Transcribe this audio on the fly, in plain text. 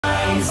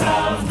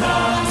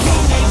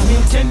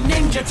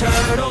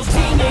Ninja Turtles,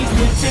 Teenage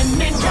Mutant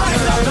Ninja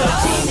Turtles,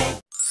 Teenage...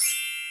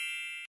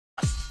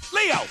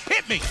 Leo,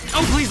 hit me!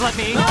 Oh, please let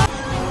me.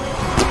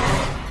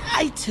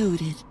 I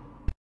tooted.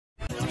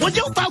 Would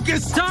you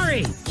focus?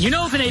 Sorry. You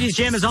know if an 80s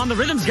jam is on, the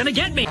rhythm's gonna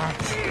get me.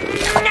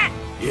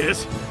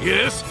 Yes,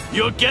 yes,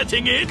 you're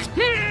getting it.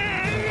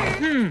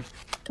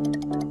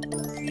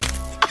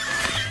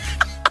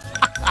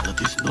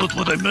 That is not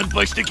what I meant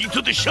by sticking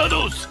to the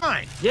shadows.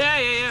 Fine.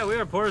 Yeah, we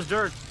were poor as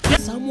dirt.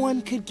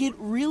 Someone could get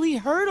really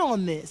hurt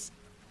on this.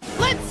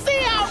 Let's see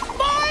how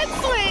far it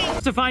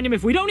swings! To find him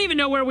if we don't even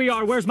know where we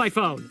are. Where's my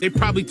phone? They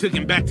probably took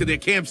him back to their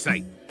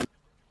campsite.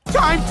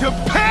 Time to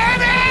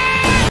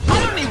panic!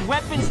 I don't need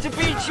weapons to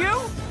beat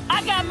you.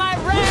 I got my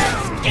rare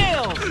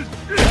skills.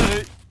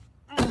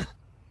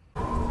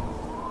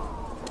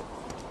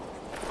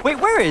 Wait,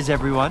 where is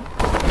everyone?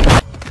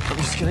 I'm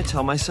just gonna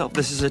tell myself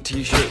this is a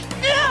t-shirt.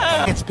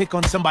 Let's pick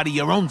on somebody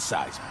your own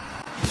size.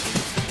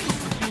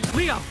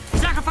 Leo,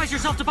 sacrifice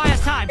yourself to buy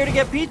us time. Here to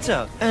get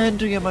pizza and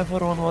to get my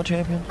photo on the wall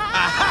champion.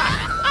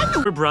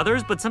 We're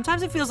brothers, but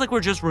sometimes it feels like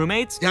we're just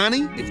roommates.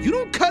 Donnie, if you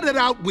don't cut it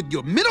out with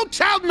your middle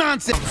child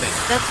nonsense...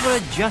 That's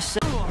what I just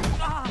said.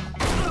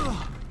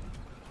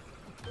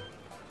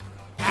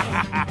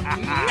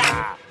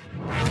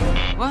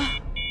 What?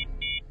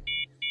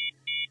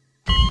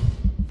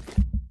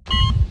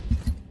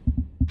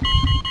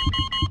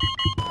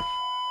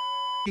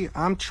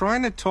 I'm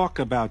trying to talk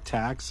about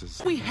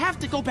taxes. We have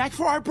to go back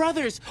for our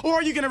brothers, or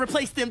are you gonna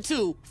replace them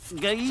too?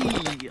 When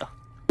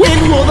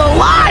will the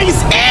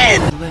lies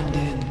end? Blend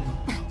in.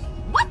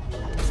 What?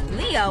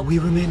 Leo. We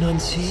remain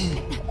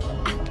unseen.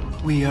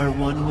 We are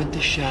one with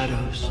the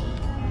shadows,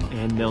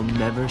 and they'll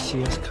never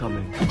see us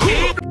coming.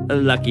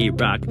 Lucky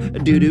Rock,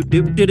 doo doo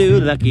doo doo doo,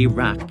 Lucky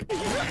Rock.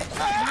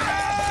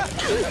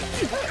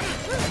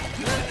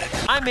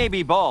 I may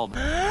be bald.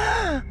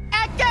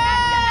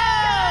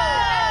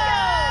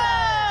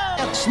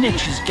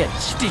 Snitches get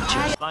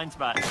stitches. Blind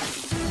spot.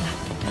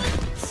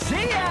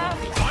 See ya!